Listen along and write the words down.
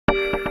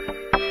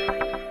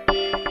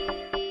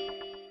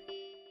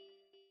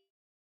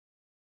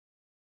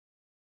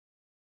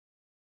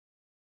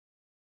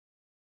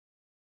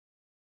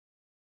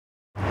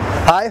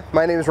Hi,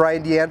 my name is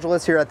Ryan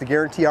DeAngelis here at the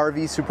Guarantee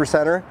RV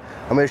Supercenter.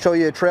 I'm going to show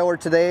you a trailer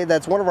today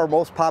that's one of our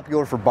most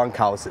popular for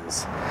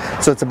bunkhouses.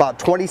 So it's about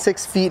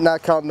 26 feet,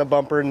 not counting the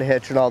bumper and the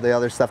hitch and all the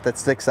other stuff that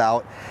sticks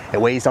out.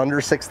 It weighs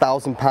under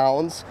 6,000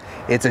 pounds.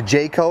 It's a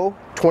Jayco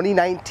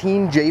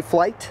 2019 Jay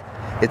Flight.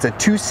 It's a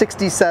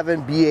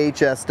 267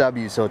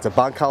 BHSW, so it's a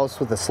bunkhouse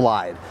with a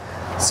slide.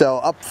 So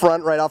up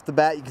front, right off the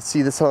bat, you can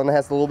see this one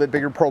has a little bit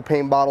bigger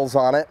propane bottles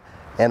on it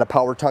and a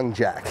power tongue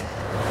jack.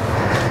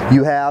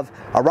 You have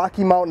a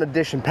Rocky Mountain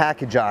Edition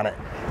package on it.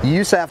 You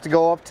used to have to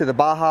go up to the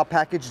Baja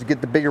package to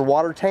get the bigger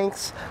water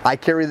tanks. I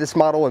carry this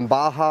model in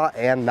Baja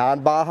and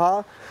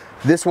non-Baja.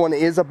 This one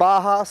is a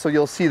Baja, so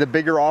you'll see the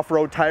bigger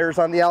off-road tires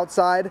on the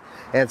outside,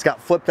 and it's got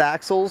flipped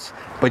axles,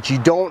 but you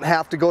don't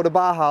have to go to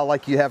Baja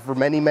like you have for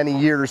many, many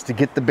years to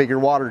get the bigger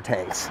water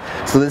tanks.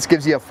 So this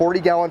gives you a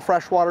 40-gallon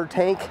freshwater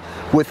tank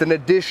with an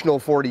additional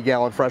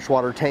 40-gallon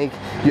freshwater tank.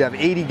 You have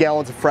 80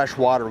 gallons of fresh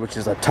water, which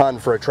is a ton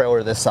for a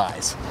trailer this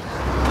size.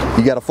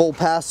 You got a full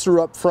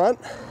pass-through up front,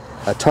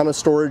 a ton of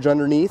storage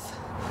underneath.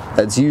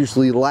 That's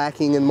usually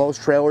lacking in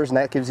most trailers, and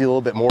that gives you a little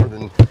bit more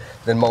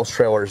than most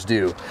trailers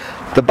do.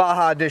 The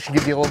Baja Edition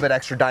gives you a little bit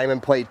extra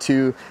diamond plate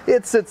too.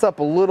 It sits up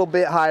a little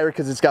bit higher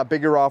because it's got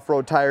bigger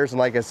off-road tires, and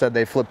like I said,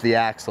 they flip the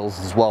axles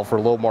as well for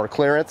a little more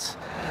clearance.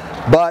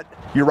 But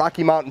your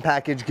Rocky Mountain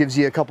package gives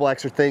you a couple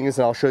extra things,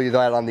 and I'll show you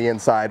that on the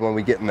inside when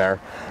we get in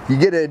there. You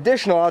get an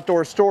additional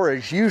outdoor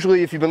storage.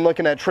 Usually if you've been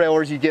looking at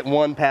trailers, you get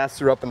one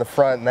pass-through up in the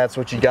front, and that's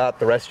what you got.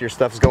 The rest of your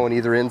stuff's going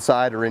either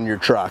inside or in your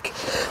truck.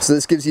 So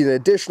this gives you an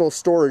additional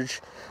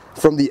storage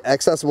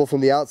accessible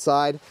from the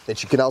outside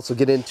that you can also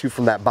get into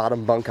from that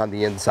bottom bunk on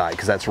the inside,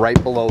 because that's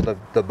right below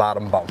the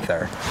bottom bunk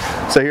there.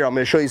 So here, I'm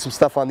going to show you some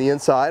stuff on the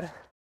inside.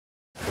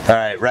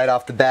 Alright, right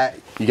off the bat,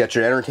 you got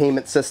your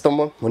entertainment system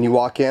when you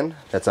walk in.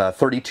 That's a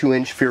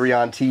 32-inch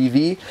Furion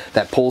TV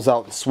that pulls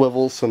out and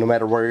swivels, so no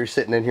matter where you're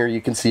sitting in here, you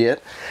can see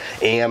it.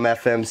 AM,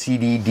 FM,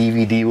 CD,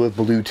 DVD with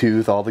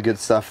Bluetooth, all the good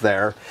stuff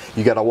there.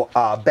 You got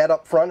a bed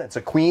up front. It's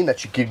a queen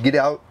that you could get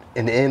out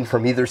and in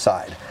from either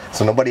side,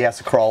 so nobody has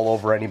to crawl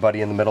over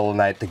anybody in the middle of the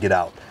night to get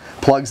out.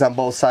 Plugs on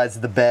both sides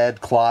of the bed,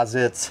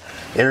 closets,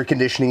 air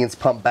conditioning is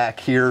pumped back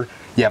here.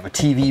 You have a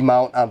TV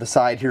mount on the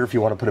side here. If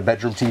you want to put a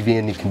bedroom TV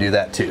in, you can do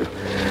that too.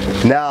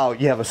 Now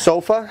you have a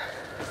sofa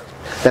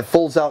that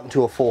folds out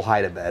into a full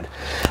hide-a-bed.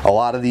 A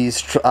lot of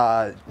these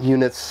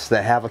units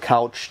that have a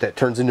couch that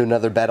turns into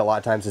another bed, a lot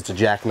of times it's a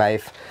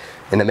jackknife,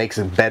 and it makes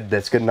a bed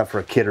that's good enough for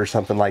a kid or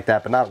something like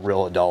that, but not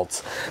real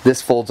adults.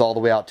 This folds all the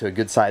way out to a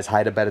good size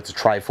hide-a-bed. It's a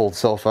tri-fold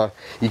sofa.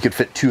 You could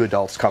fit 2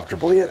 adults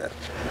comfortably in it.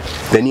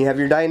 Then you have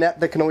your dinette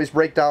that can always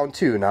break down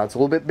too. Now it's a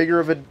little bit bigger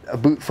of a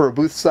boot for a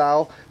booth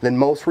style than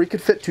most, where you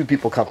could fit 2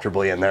 people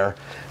comfortably in there,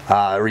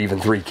 or even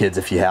 3 kids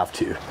if you have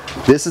to.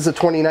 This is a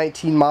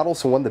 2019 model,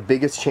 so one of the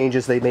biggest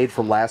changes they made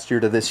from last year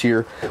to this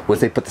year was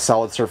they put the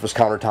solid surface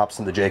countertops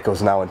in the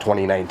Jaycos now in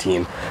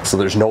 2019. So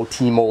there's no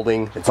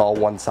T-molding, it's all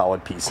one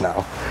solid piece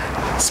now.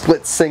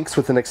 Split sinks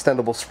with an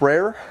extendable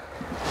sprayer.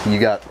 You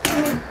got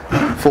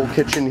full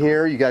kitchen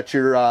here. You got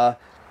your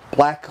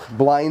black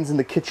blinds in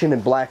the kitchen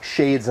and black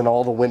shades in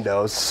all the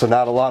windows, so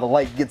not a lot of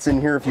light gets in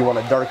here. If you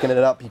want to darken it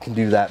up, you can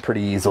do that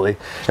pretty easily.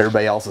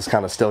 Everybody else is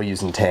kind of still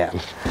using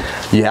tan.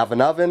 You have an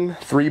oven,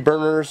 3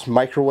 burners,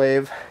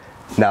 microwave.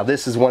 Now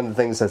this is one of the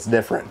things that's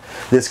different.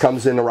 This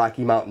comes in a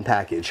Rocky Mountain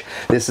package.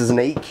 This is an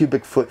 8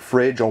 cubic foot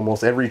fridge.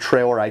 Almost every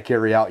trailer I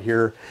carry out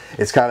here,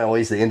 it's kind of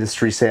always the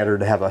industry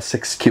standard to have a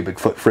 6 cubic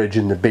foot fridge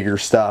in the bigger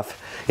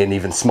stuff, and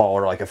even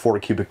smaller, like a 4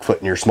 cubic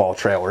foot in your small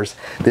trailers.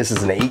 This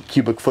is an 8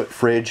 cubic foot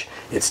fridge.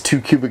 It's 2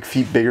 cubic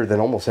feet bigger than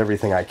almost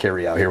everything I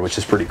carry out here, which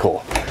is pretty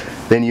cool.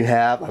 Then you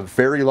have a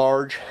very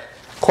large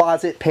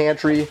closet,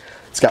 pantry.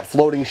 It's got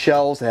floating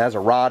shelves. It has a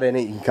rod in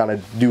it. You can kind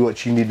of do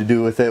what you need to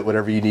do with it,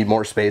 whatever you need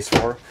more space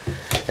for,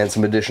 and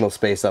some additional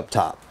space up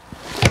top.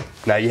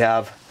 Now you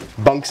have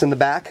bunks in the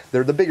back.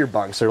 They're the bigger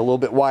bunks. They're a little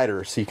bit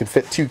wider, so you can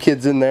fit 2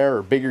 kids in there,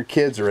 or bigger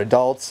kids or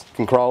adults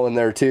can crawl in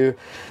there too,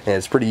 and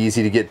it's pretty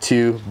easy to get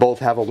to. Both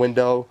have a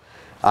window,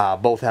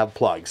 both have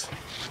plugs.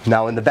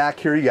 Now in the back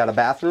here, you got a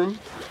bathroom.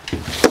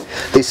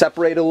 They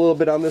separate a little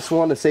bit on this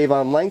one to save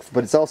on length,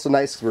 but it's also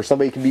nice where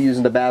somebody can be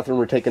using the bathroom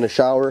or taking a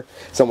shower.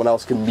 Someone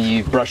else can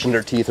be brushing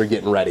their teeth or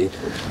getting ready.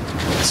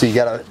 So you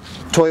got a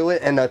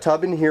toilet and a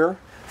tub in here.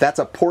 That's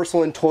a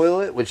porcelain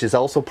toilet, which is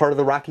also part of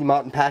the Rocky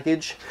Mountain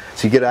package.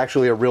 So you get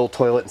actually a real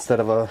toilet instead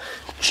of a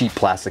cheap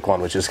plastic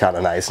one, which is kind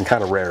of nice and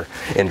kind of rare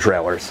in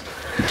trailers.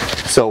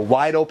 So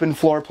wide open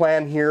floor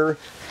plan here.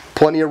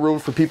 Plenty of room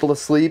for people to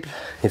sleep.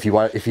 If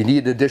you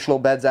need additional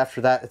beds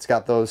after that, it's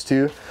got those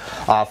too.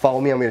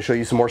 Follow me, I'm going to show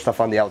you some more stuff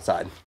on the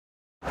outside.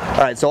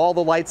 Alright, so all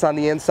the lights on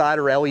the inside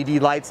are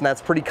LED lights, and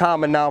that's pretty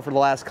common now for the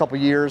last couple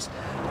years.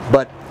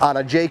 But on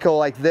a Jayco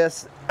like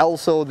this,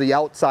 also the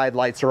outside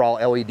lights are all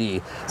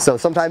LED. So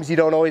sometimes you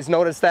don't always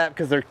notice that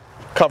because they're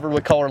covered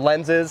with color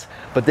lenses,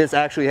 but this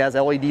actually has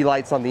LED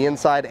lights on the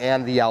inside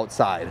and the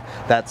outside.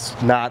 That's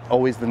not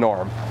always the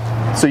norm.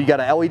 So you got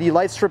a LED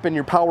light strip in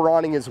your power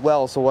awning as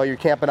well, so while you're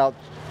camping out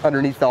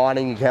underneath the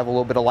awning, you can have a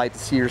little bit of light to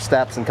see your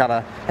steps and kind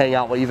of hang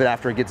out even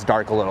after it gets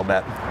dark a little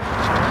bit.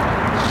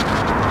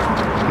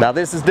 Now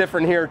this is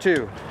different here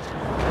too.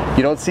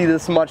 You don't see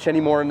this much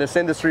anymore in this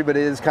industry, but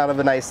it is kind of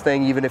a nice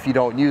thing, even if you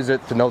don't use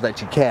it, to know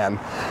that you can.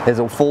 It's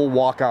a full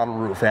walk-on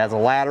roof. It has a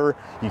ladder.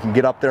 You can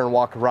get up there and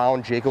walk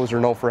around. Jaycos are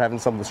known for having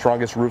some of the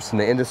strongest roofs in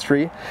the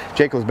industry.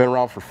 Jayco's been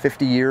around for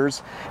 50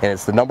 years, and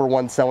it's the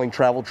 #1 selling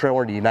travel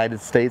trailer in the United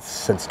States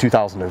since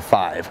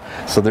 2005.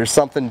 So there's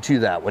something to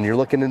that. When you're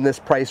looking in this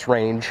price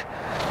range,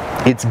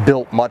 it's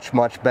built much,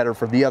 much better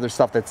for the other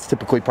stuff that's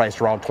typically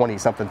priced around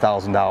 $20-something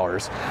thousand. A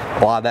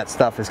lot of that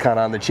stuff is kind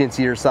of on the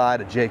chintzier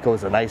side. A Jayco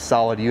is a nice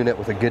solid unit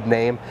with a good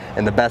name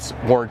and the best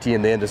warranty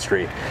in the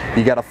industry.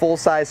 You got a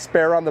full-size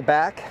spare on the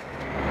back,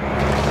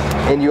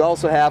 and you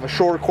also have a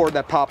short cord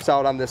that pops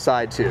out on this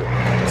side too.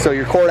 So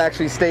your cord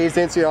actually stays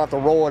in, so you don't have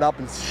to roll it up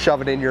and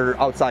shove it in your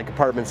outside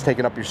compartments,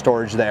 taking up your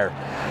storage there.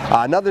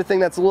 Another thing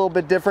that's a little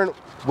bit different,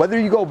 whether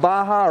you go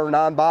Baja or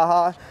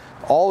non-Baja,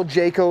 all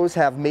Jaycos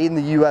have made in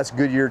the US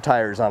Goodyear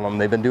tires on them.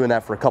 They've been doing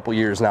that for a couple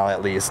years now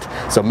at least.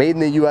 So made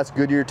in the US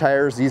Goodyear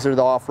tires. These are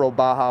the off-road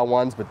Baja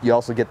ones, but you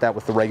also get that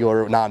with the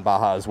regular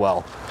non-Baja as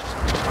well.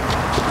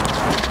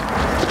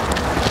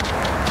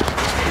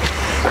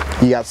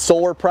 You got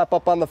solar prep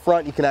up on the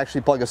front. You can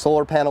actually plug a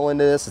solar panel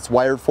into this. It's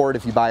wired for it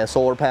if you buy a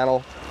solar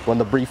panel. One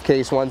of the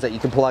briefcase ones that you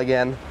can plug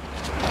in.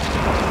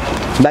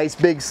 Nice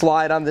big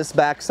slide on this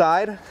back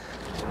side.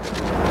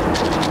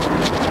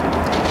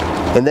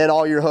 And then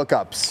all your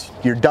hookups.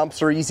 Your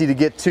dumps are easy to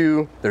get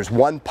to. There's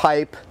one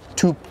pipe,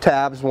 2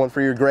 tabs, one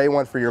for your gray,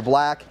 one for your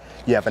black.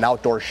 You have an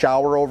outdoor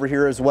shower over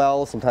here as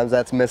well. Sometimes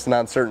that's missing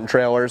on certain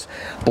trailers.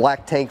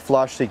 Black tank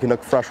flush, so you can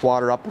hook fresh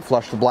water up and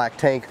flush the black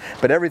tank.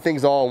 But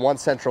everything's all in one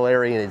central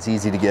area and it's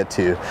easy to get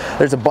to.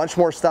 There's a bunch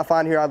more stuff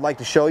on here I'd like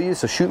to show you,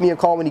 so shoot me a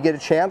call when you get a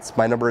chance.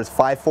 My number is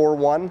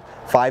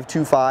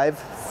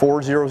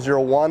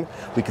 541-525-4001.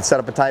 We can set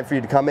up a time for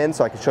you to come in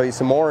so I can show you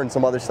some more and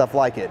some other stuff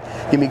like it.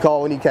 Give me a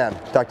call when you can.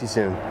 Talk to you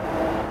soon.